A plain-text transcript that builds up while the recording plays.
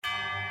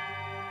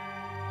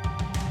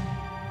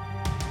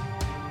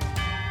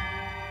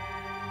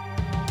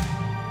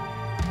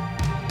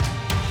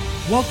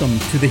Welcome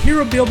to the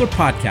Hero Builder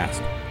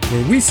Podcast,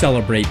 where we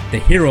celebrate the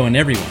hero in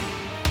everyone.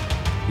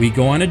 We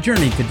go on a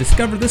journey to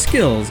discover the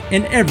skills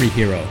in every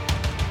hero.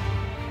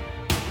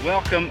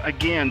 Welcome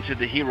again to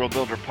the Hero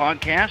Builder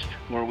Podcast,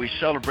 where we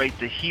celebrate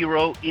the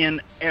hero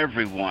in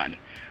everyone.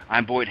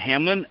 I'm Boyd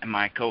Hamlin, and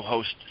my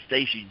co-host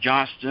Stacy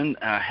Johnston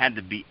had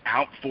to be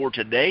out for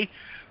today,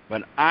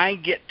 but I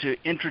get to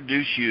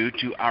introduce you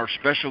to our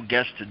special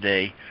guest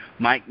today,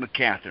 Mike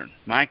McCathern.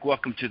 Mike,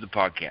 welcome to the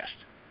podcast.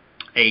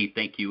 Hey,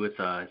 thank you. It's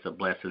a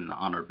blessing and an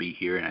honor to be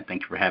here, and I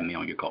thank you for having me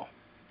on your call.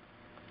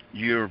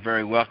 You're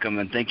very welcome,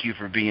 and thank you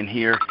for being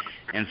here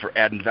and for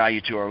adding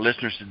value to our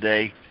listeners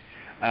today.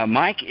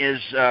 Mike is,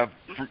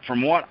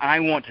 from what I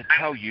want to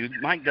tell you,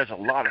 Mike does a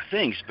lot of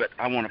things, but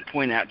I want to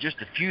point out just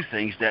a few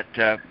things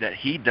that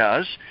he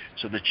does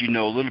so that you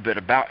know a little bit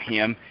about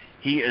him.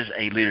 He is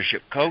a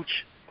leadership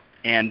coach,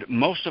 and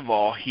most of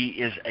all, he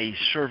is a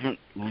servant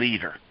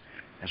leader.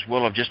 As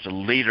well as just a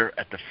leader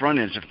at the front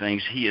ends of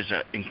things, he is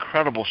an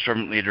incredible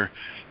servant leader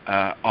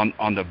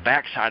on the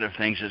back side of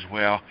things as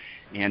well.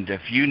 And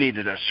if you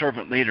needed a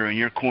servant leader in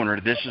your corner,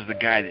 this is the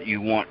guy that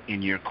you want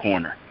in your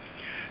corner.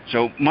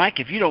 So, Mike,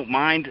 if you don't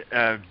mind,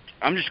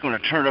 I'm just going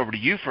to turn it over to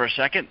you for a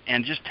second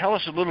and just tell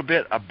us a little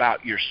bit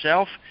about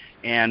yourself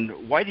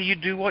and why do you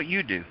do what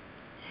you do?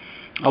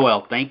 Oh,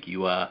 well, thank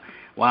you.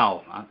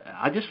 Wow,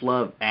 I just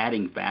love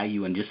adding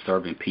value and just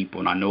serving people,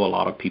 and I know a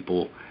lot of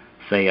people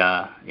say,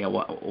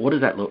 what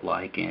does that look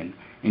like? And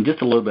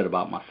just a little bit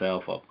about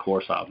myself. Of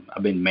course,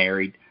 I've been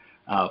married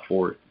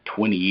for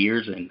 20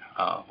 years, and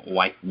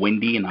wife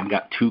Wendy, and I've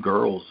got two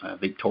girls,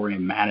 Victoria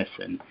and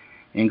Madison,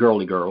 and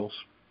girly girls.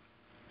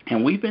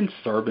 And we've been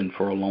serving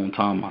for a long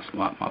time.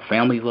 My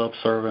family loves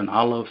serving.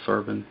 I love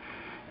serving,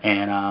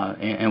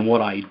 and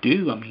what I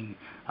do. I mean,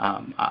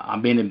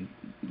 I've been in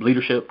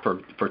leadership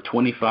for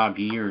 25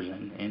 years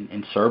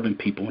and serving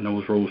people in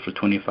those roles for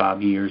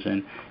 25 years.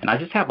 And I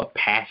just have a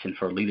passion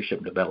for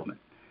leadership development.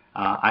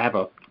 I have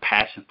a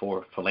passion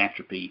for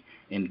philanthropy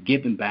and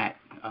giving back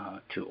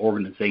to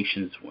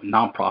organizations,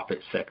 nonprofit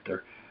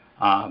sector.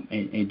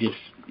 And just,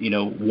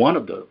 one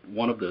of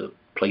the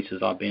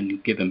places I've been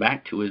giving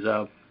back to is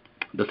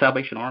the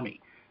Salvation Army,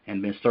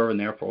 and been serving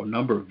there for a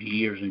number of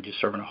years and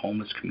just serving a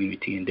homeless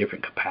community in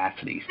different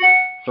capacities,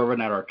 serving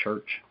at our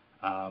church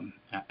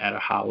at a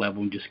high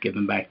level and just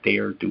giving back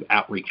there through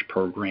outreach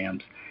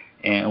programs.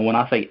 And when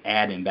I say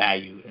adding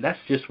value, that's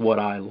just what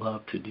I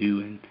love to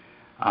do,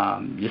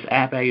 and just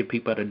add value to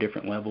people at a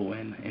different level,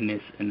 and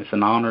it's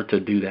an honor to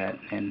do that,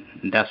 and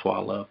that's why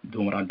I love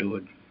doing what I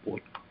do.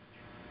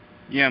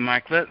 Yeah,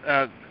 Mike,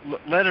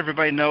 let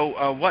everybody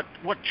know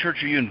what church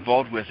are you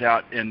involved with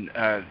out in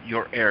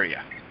your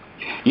area?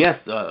 Yes,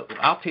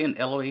 I'll attend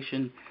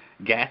Elevation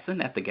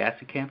Gasson at the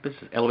Gasson campus,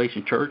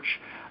 Elevation Church,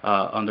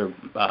 under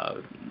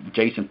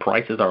Jason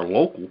Price is our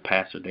local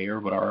pastor there,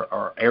 but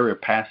our area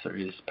pastor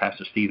is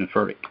Pastor Stephen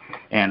Furtick,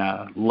 and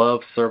I love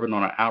serving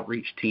on an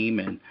outreach team,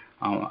 and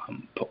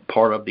I'm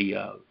part of the,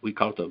 we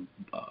call it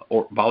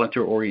the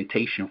volunteer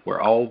orientation,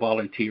 where all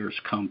volunteers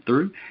come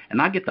through, and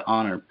I get the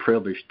honor and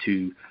privilege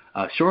to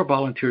show our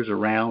volunteers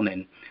around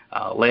and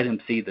let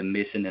them see the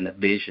mission and the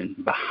vision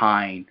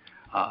behind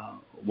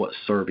what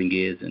serving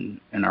is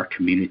in our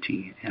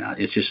community. And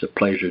it's just a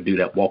pleasure to do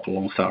that, walk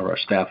alongside our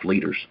staff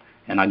leaders,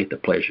 and I get the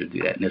pleasure to do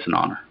that, and it's an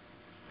honor.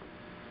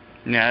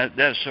 Yeah,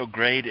 that is so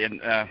great,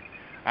 and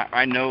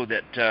I know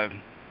that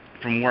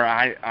from where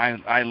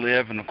I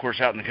live, and of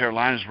course out in the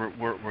Carolinas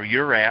where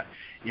you're at,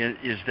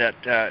 is that,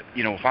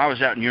 if I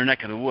was out in your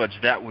neck of the woods,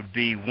 that would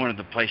be one of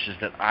the places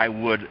that I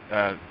would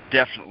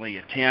definitely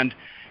attend,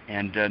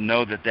 and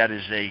know that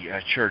is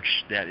a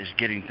church that is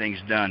getting things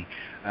done.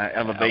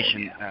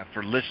 Elevation,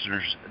 for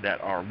listeners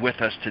that are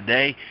with us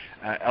today,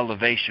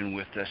 Elevation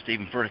with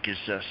Stephen Furtick is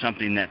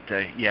something that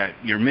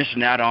you're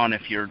missing out on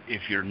if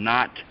you're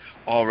not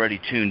already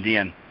tuned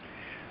in.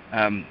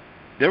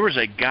 There was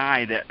a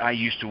guy that I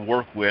used to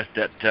work with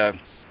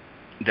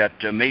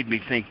that made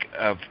me think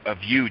of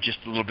you just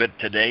a little bit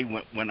today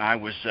when I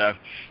was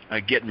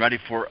getting ready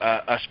for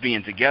us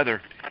being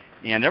together.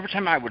 And every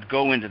time I would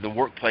go into the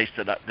workplace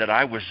that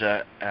I was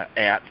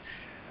at,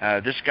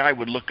 this guy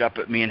would look up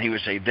at me and he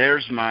would say,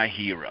 "There's my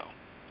hero."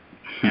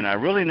 And I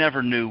really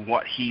never knew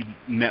what he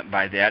meant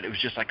by that. It was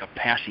just like a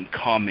passing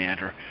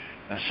comment or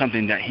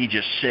something that he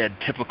just said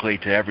typically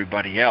to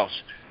everybody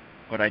else.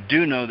 But I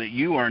do know that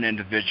you are an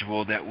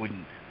individual that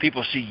when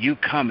people see you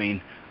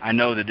coming, I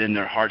know that in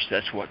their hearts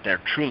that's what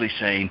they're truly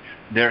saying,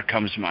 "There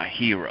comes my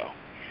hero."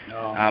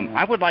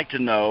 I would like to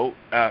know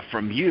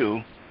from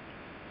you,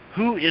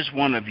 who is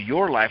one of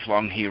your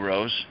lifelong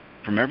heroes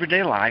from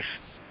everyday life,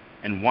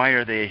 and why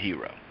are they a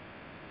hero?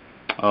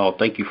 Oh,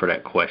 thank you for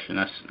that question.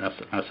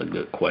 That's a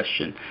good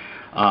question.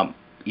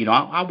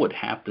 I would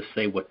have to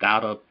say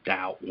without a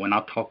doubt, when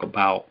I talk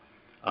about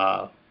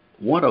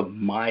one of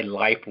my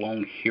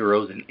lifelong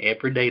heroes in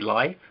everyday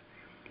life,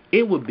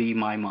 it would be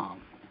my mom.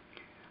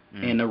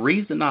 And the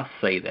reason I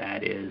say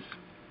that is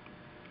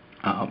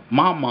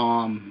my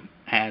mom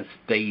has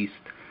faced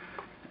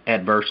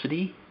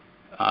adversity.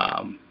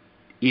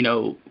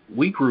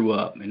 We grew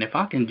up, and if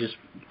I can just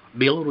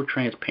be a little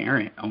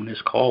transparent on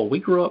this call. We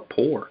grew up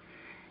poor,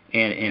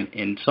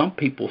 and some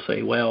people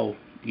say, well,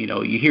 you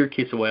know, you hear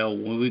kids say, well,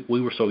 when we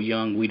were so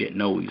young, we didn't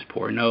know we was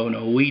poor.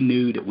 No, we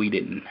knew that we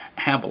didn't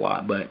have a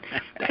lot, but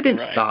that didn't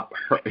right. stop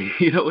her.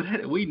 You know,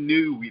 we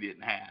knew we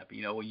didn't have.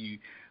 You know,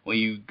 when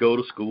you go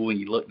to school and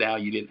you look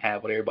down, you didn't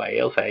have what everybody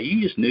else had. You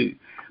just knew.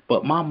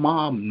 But my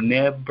mom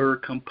never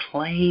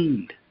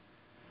complained.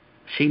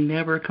 She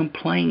never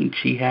complained.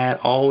 She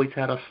always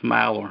had a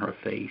smile on her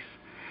face.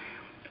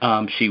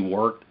 She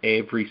worked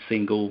every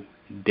single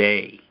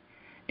day.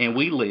 And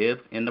we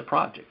lived in the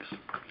projects.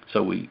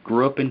 So we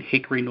grew up in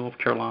Hickory, North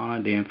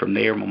Carolina. Then from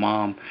there, my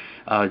mom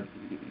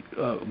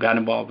got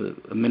involved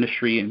with the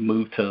ministry and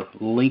moved to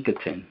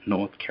Lincoln,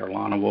 North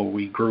Carolina, where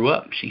we grew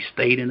up. She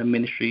stayed in the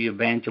ministry,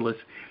 evangelist,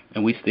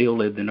 and we still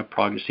lived in the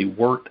projects. She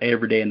worked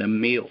every day in a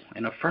mill,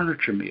 in a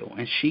furniture mill,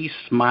 and she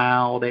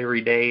smiled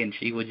every day, and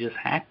she was just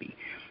happy.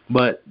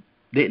 But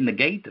didn't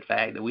negate the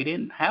fact that we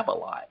didn't have a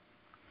lot.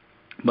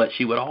 But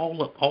she would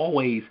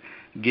always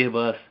give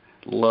us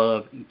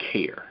love and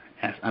care.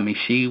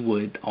 She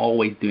would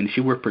always do, and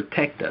she would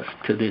protect us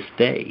to this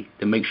day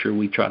to make sure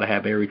we try to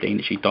have everything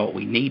that she thought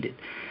we needed.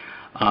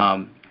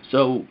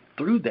 So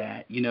through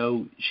that, you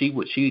know,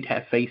 she'd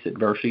have faced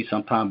adversity,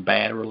 sometimes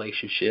bad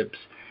relationships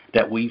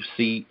that we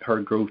see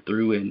her go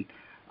through,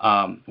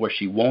 and where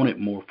she wanted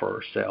more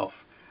for herself.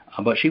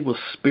 But she was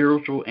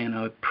spiritual and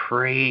a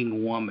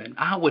praying woman.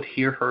 I would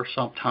hear her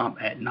sometime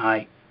at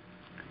night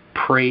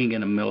praying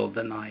in the middle of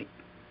the night,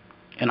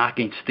 and I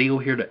can still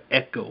hear the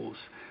echoes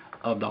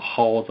of the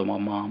halls of my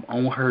mom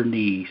on her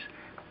knees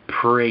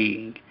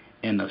praying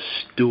in a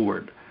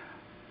steward,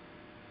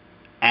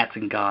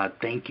 asking God,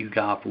 thank you,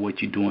 God, for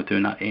what you're doing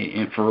through.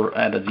 And for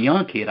as a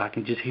young kid, I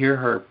can just hear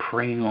her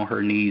praying on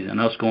her knees and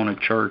us going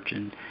to church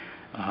and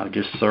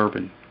just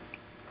serving.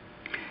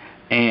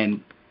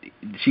 And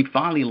she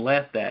finally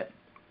left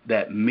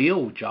that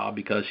mill job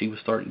because she was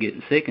starting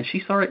getting sick, and she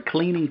started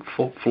cleaning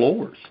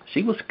floors.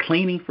 She was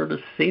cleaning for the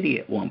city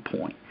at one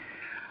point.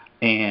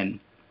 And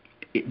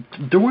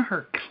during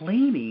her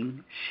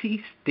cleaning,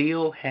 she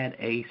still had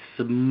a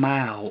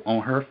smile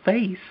on her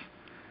face.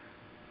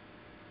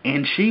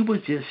 And she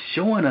was just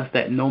showing us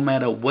that no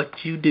matter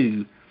what you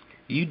do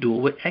it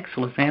with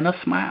excellence and a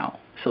smile.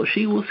 So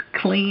she was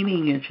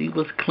cleaning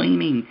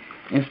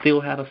and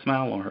still had a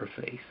smile on her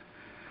face.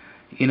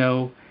 You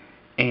know,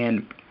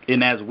 and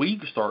as we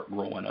start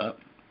growing up,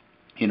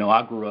 you know,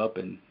 I grew up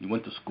and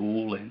went to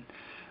school and,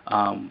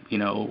 you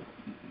know,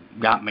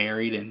 got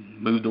married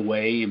and moved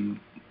away. And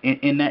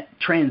in that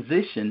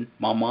transition,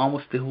 my mom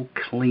was still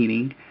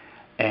cleaning,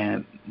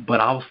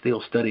 but I was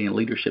still studying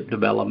leadership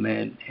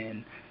development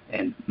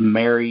and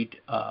married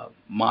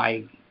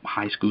my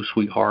high school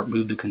sweetheart,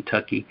 moved to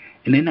Kentucky.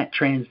 And in that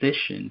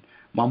transition,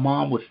 my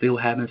mom was still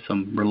having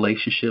some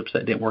relationships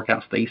that didn't work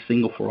out, stayed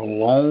single for a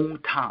long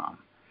time.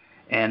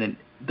 And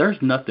there's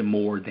nothing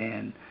more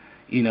than,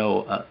 you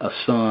know, a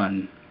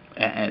son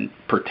and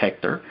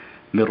protector,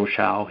 middle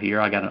child here.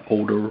 I got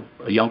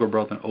a younger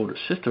brother and older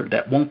sister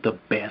that want the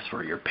best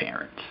for your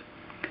parents.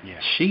 Yeah.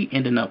 She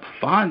ended up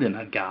finding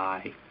a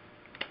guy.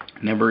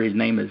 Remember, his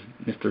name is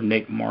Mr.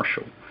 Nick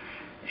Marshall.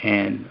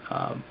 And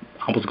I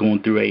was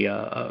going through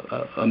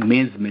a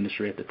men's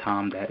ministry at the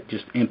time that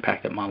just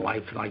impacted my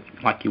life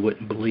like you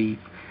wouldn't believe.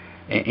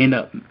 And ended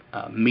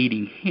up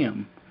meeting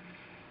him,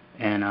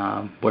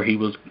 and where he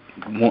was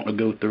wanting to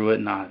go through it,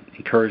 and I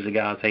encouraged the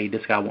guys, hey,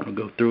 this guy wanting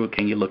to go through it,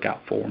 can you look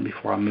out for him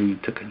before I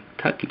moved to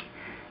Kentucky?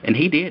 And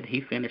he did.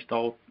 He finished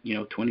all,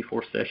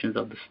 24 sessions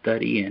of the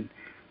study and,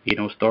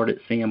 started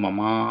seeing my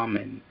mom.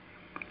 And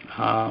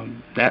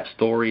that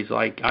story is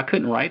like, I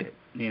couldn't write it.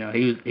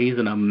 He's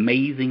an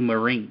amazing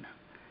Marine.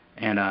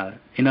 And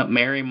ended up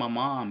marrying my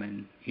mom.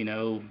 And,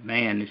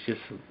 man, it's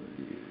just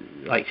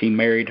like she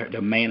married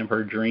the man of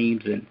her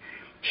dreams. And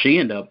she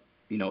ended up,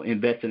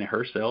 investing in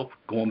herself,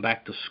 going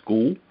back to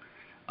school,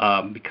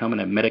 becoming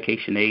a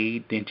medication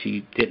aide. Then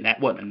that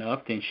wasn't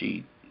enough. Then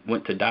she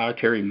went to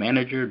dietary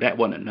manager. That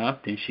wasn't enough.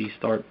 Then she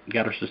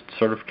got her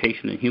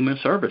certification in human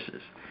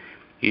services.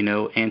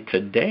 And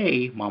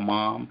today my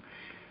mom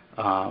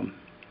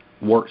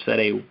works at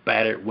a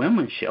battered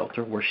women's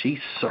shelter where she's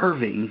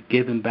serving,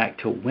 giving back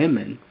to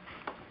women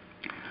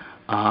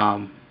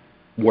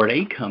where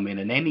they come in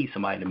and they need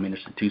somebody to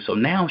minister to. So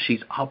now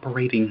she's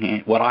operating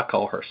in what I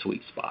call her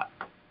sweet spot.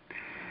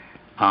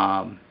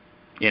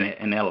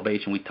 In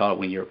elevation, we taught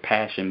when your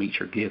passion meets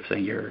your gifts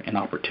and you're an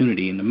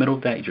opportunity. In the middle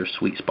of that is your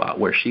sweet spot,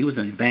 where she was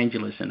an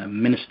evangelist and a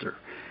minister,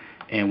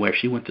 and where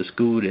she went to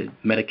school to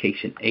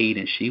medication aid,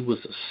 and she was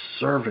a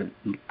servant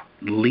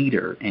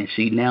leader, and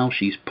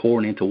she's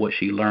pouring into what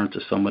she learned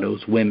to some of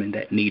those women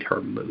that need her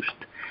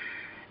most.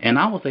 And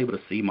I was able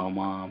to see my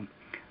mom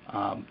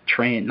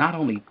not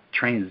only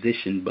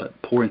transition, but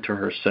pour into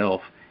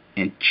herself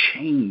and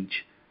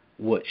change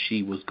what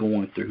she was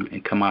going through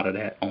and come out of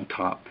that on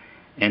top.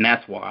 And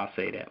that's why I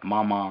say that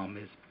my mom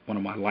is one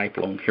of my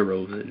lifelong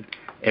heroes and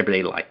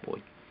everyday life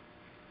boy.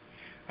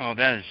 Oh,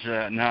 that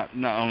is not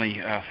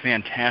only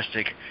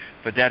fantastic,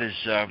 but that is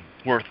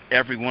worth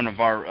every one of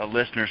our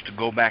listeners to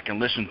go back and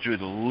listen through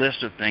the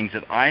list of things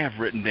that I have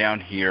written down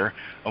here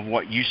of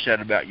what you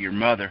said about your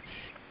mother.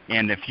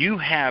 And if you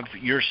have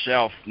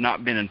yourself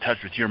not been in touch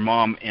with your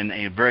mom in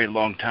a very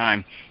long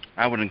time,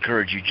 I would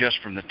encourage you, just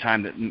from the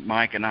time that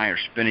Mike and I are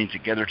spending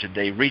together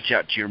today, reach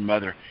out to your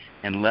mother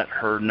and let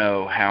her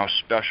know how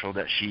special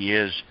that she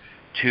is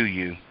to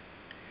you.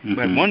 Mm-hmm.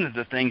 But one of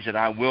the things that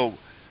I will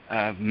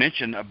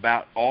mention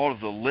about all of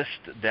the list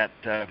that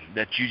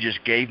you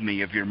just gave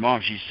me of your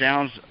mom, she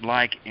sounds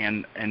like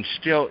and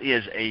still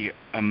is a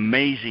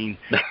amazing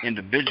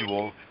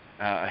individual,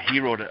 a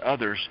hero to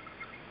others.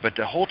 But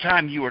the whole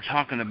time you were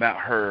talking about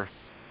her,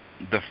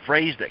 the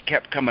phrase that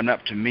kept coming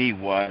up to me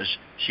was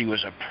she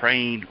was a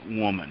praying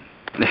woman.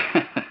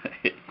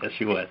 Yes,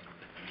 she was.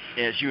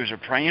 Yeah, she was a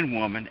praying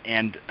woman,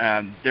 and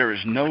there is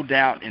no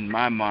doubt in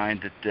my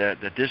mind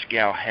that this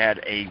gal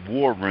had a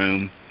war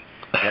room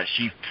that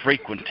she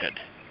frequented.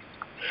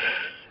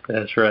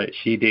 That's right,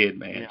 she did,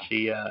 man.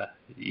 Yeah.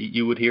 She,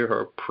 you would hear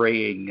her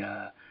praying,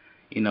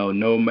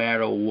 no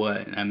matter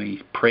what. I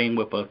mean, praying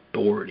with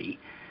authority.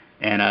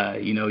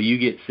 And you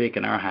get sick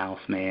in our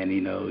house, man.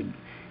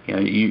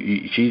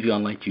 She's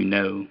gonna let you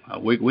know.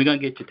 We're gonna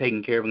get you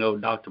taken care of and go to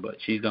the doctor, but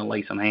she's gonna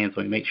lay some hands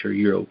on you, make sure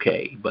you're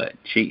okay. But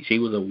she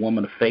was a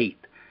woman of faith,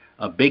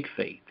 a big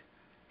faith,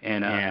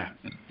 and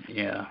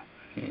yeah,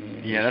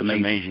 that's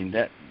amazing.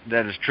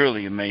 That is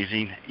truly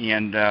amazing.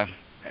 And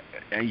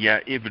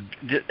it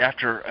would,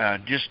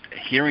 after just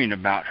hearing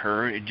about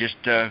her, it just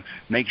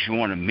makes you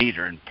want to meet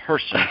her in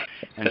person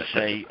and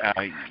say,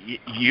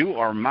 you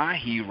are my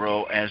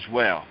hero as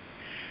well.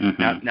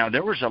 Mm-hmm. Now,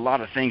 there was a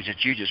lot of things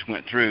that you just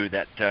went through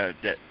that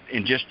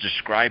in just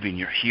describing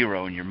your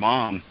hero and your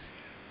mom,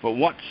 but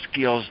what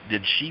skills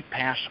did she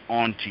pass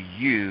on to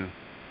you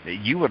that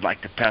you would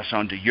like to pass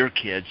on to your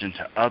kids and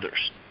to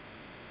others?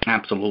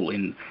 Absolutely.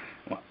 And,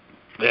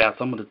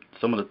 some of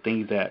the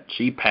things that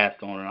she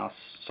passed on, and I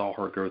saw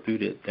her go through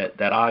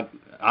that I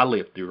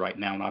live through right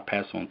now, and I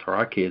pass on to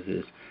our kids,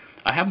 is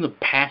I have the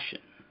passion,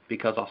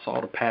 because I saw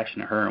the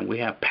passion in her, and we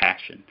have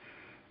passion,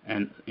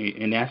 and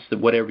that's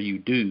whatever you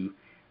do.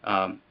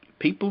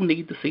 People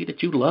need to see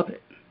that you love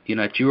it,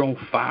 that you're on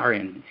fire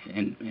and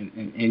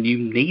you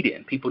need it,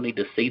 and people need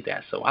to see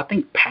that. So I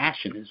think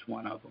passion is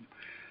one of them.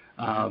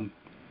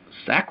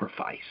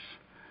 Sacrifice.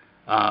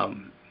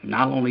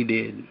 Not only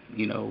did,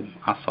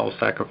 I saw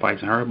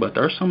sacrifice in her, but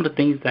there are some of the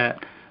things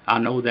that I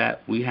know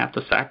that we have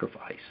to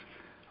sacrifice,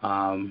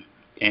 and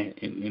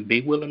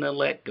be willing to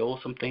let go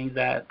of some things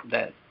that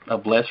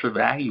of lesser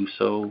value,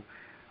 so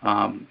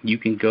you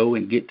can go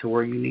and get to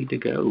where you need to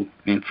go.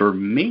 And for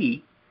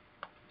me,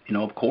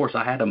 of course,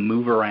 I had to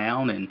move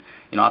around, and,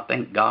 I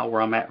thank God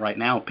where I'm at right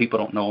now. People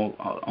don't know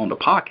on the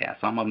podcast,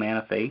 I'm a man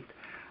of faith.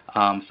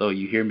 So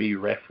you hear me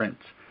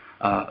reference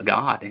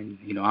God, and,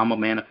 I'm a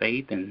man of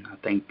faith, and I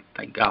thank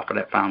God for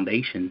that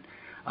foundation.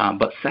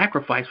 But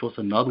sacrifice was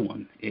another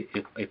one,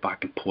 if I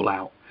can pull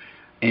out,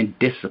 and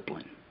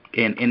discipline.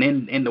 And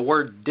in the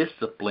word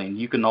discipline,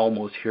 you can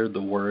almost hear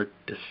the word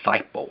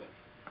disciple.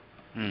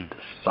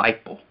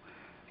 Disciple.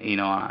 And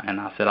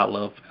I said I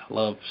love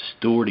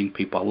stewarding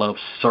people. I love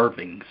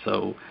serving.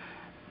 So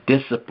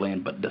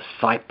discipline, but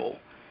disciple.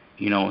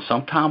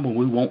 Sometimes when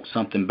we want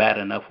something bad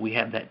enough, we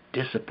have that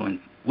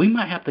discipline. We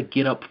might have to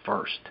get up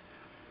first.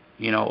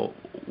 When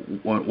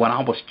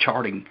I was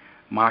charting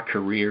my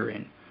career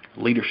and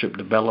leadership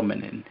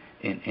development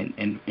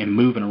and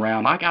moving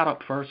around, I got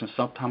up first, and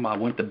sometimes I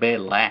went to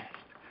bed last.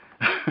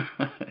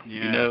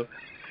 Yeah.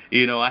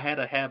 I had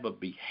to have a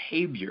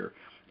behavior.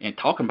 And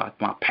talking about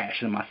my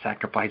passion and my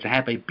sacrifice, I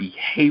have a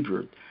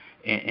behavior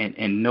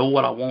and know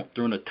what I want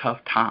during the tough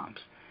times.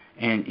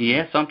 And,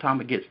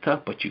 sometimes it gets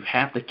tough, but you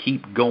have to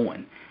keep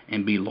going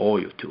and be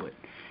loyal to it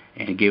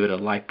and give it a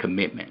life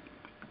commitment.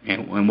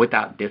 And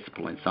without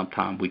discipline,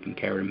 sometimes we can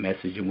carry the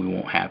message and we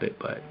won't have it,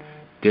 but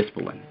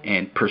discipline.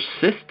 And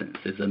persistence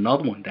is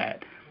another one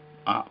that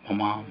my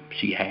mom,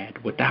 she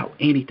had without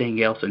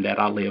anything else, and that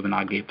I live and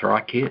I give to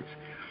our kids.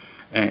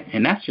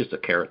 And that's just a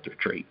character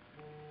trait,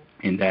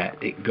 in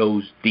that it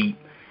goes deep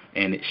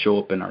and it show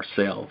up in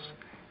ourselves.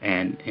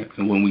 And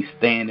when we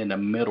stand in the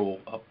middle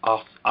of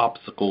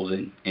obstacles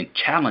and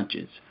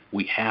challenges,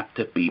 we have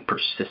to be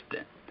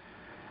persistent.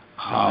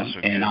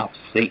 And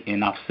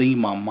I've seen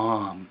my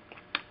mom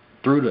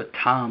through the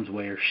times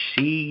where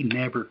she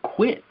never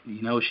quit.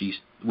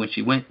 When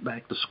she went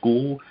back to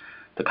school,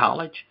 to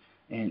college,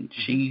 and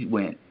she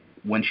went,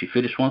 when she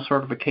finished one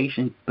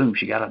certification, boom,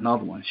 she got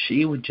another one.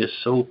 She was just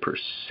so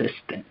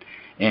persistent,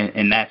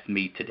 and that's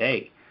me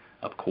today.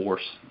 Of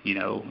course,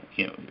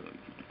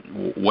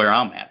 where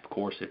I'm at. Of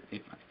course,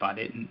 if I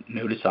didn't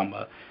notice,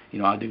 I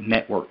do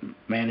network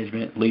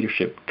management,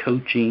 leadership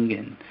coaching,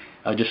 and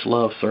I just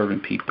love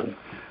serving people.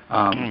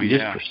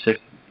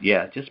 Persistent.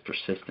 Yeah, just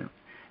persistent.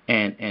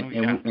 And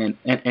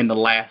the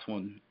last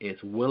one is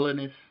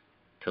willingness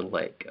to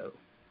let go.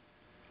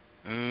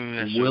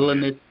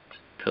 Willingness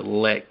to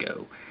let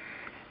go.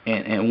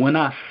 And when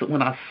I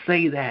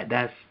say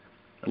that,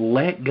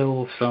 let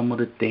go of some of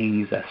the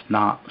things that's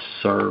not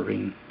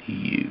serving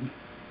you,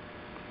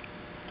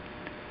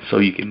 so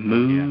you can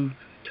move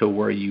to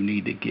where you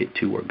need to get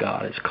to, where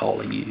God is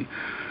calling you.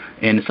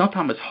 And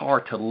sometimes it's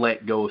hard to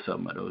let go of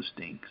some of those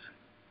things.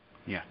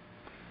 Yeah.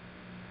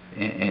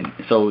 And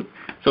so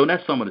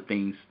that's some of the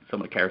things,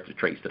 some of the character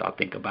traits that I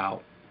think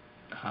about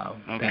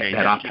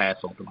that I pass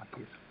on to my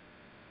kids.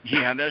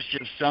 Yeah, that's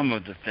just some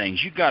of the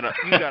things. You got a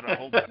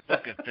whole book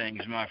of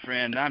things, my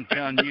friend. I'm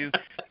telling you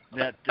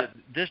that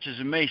this is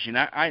amazing.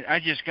 I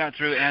just got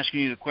through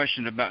asking you the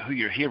question about who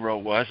your hero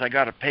was. I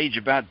got a page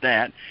about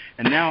that,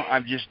 and now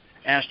I've just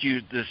asked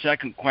you the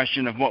second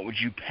question of what would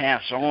you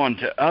pass on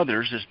to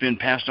others that's been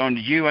passed on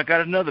to you. I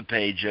got another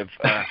page of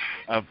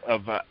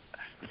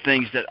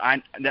things that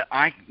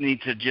I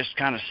need to just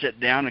kind of sit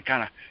down and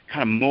kind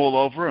of mull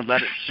over and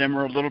let it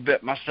simmer a little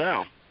bit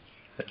myself.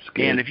 That's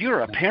good. And if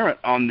you're a parent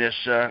on this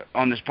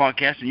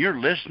podcast and you're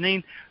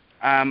listening,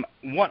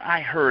 what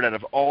I heard out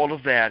of all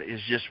of that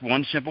is just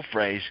one simple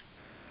phrase.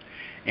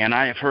 And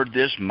I have heard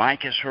this,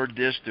 Mike has heard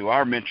this through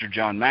our mentor,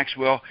 John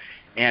Maxwell,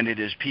 and it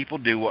is people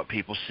do what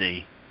people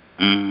see.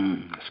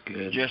 That's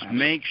good. Just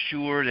make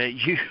sure that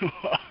you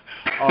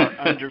are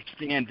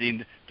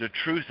understanding the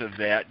truth of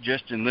that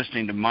just in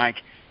listening to Mike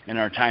and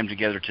our time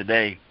together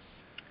today.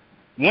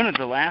 One of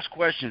the last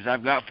questions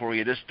I've got for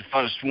you, this is the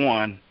first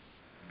one,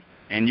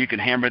 and you can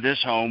hammer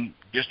this home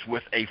just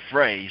with a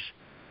phrase.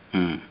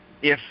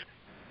 If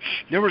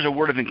there was a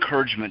word of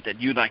encouragement that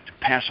you'd like to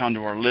pass on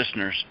to our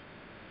listeners,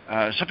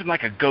 something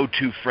like a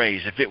go-to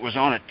phrase, if it was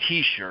on a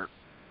T-shirt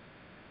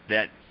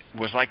that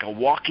was like a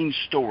walking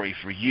story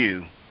for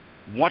you,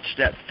 what's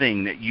that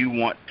thing that you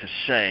want to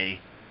say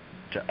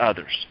to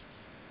others?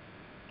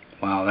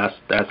 Wow,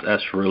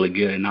 that's really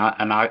good, and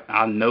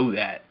I know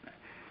that.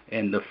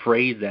 And the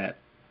phrase that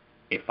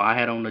if I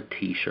had on a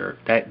T-shirt,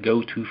 that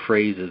go-to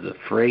phrase is a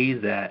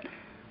phrase that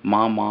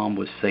my mom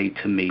would say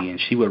to me,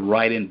 and she would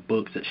write in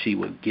books that she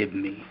would give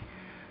me.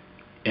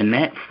 And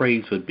that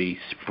phrase would be,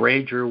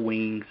 spread your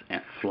wings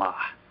and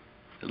fly.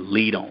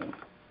 Lead on.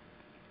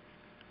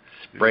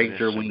 Spread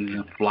your wings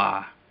and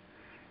fly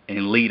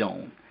and lead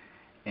on.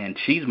 And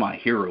she's my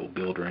hero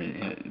builder.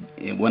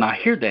 And when I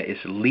hear that, it's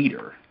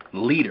leader.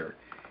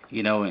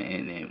 You know,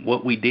 and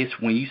what we did,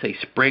 when you say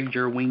spread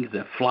your wings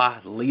and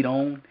fly, lead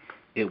on,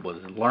 it was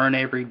learn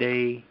every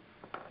day,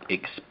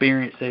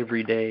 experience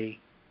every day,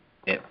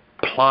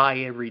 apply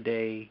every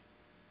day,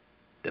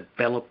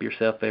 develop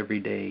yourself every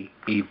day,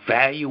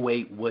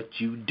 evaluate what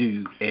you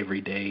do every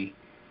day,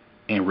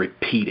 and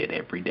repeat it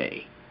every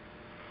day.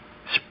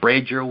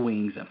 Spread your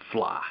wings and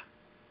fly.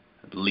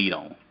 Lead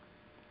on.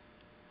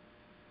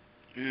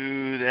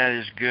 Ooh, that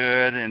is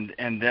good,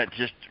 and that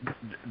just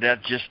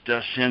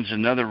sends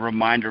another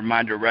reminder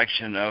my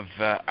direction of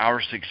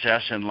our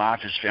success in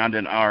life is found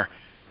in our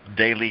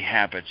daily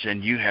habits,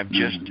 and you have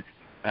just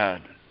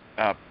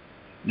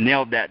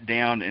nailed that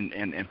down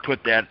and put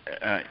that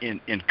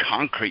in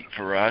concrete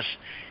for us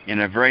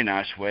in a very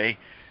nice way.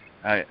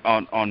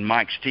 On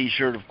Mike's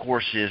T-shirt, of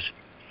course, is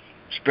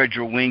spread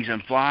your wings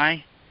and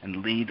fly and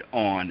lead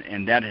on,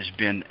 and that has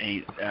been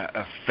a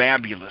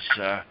fabulous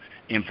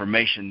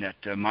information that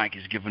Mike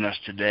has given us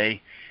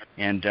today.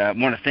 And I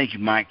want to thank you,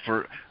 Mike,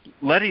 for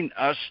letting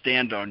us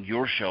stand on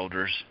your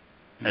shoulders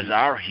as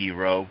our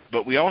hero,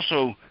 but we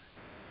also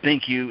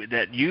thank you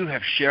that you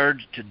have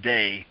shared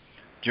today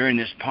during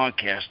this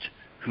podcast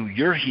who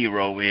your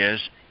hero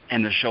is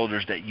and the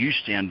shoulders that you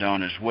stand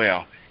on as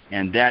well.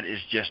 And that is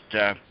just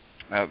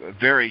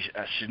very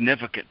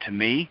significant to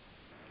me.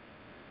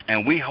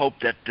 And we hope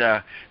that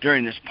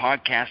during this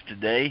podcast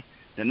today,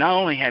 that not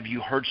only have you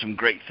heard some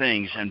great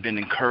things and been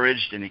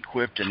encouraged and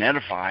equipped and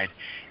edified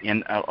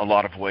in a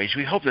lot of ways,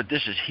 we hope that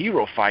this has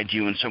hero-fied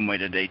you in some way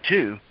today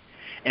too.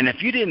 And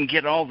if you didn't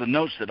get all the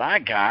notes that I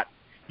got,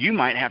 you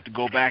might have to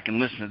go back and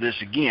listen to this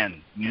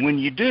again. When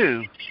you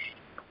do,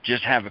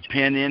 just have a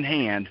pen in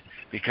hand,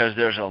 because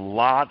there's a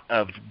lot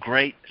of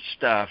great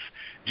stuff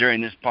during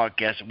this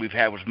podcast that we've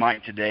had with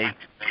Mike today.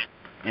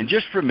 And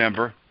just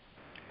remember,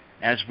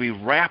 as we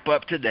wrap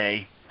up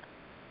today,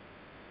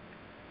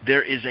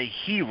 there is a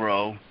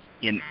hero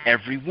in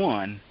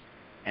everyone,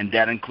 and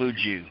that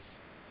includes you.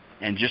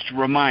 And just a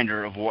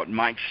reminder of what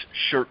Mike's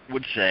shirt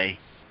would say,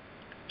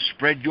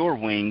 spread your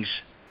wings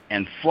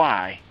and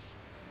fly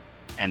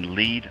and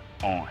lead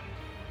on.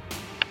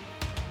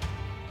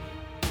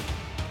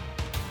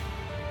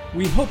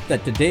 We hope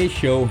that today's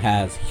show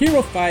has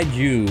hero-fied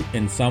you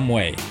in some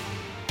way.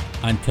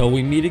 Until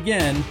we meet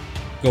again,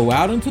 go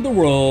out into the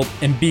world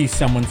and be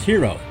someone's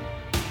hero.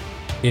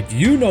 If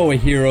you know a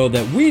hero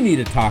that we need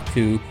to talk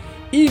to,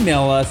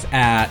 email us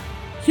at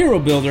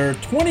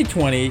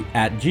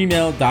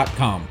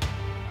herobuilder2020@gmail.com.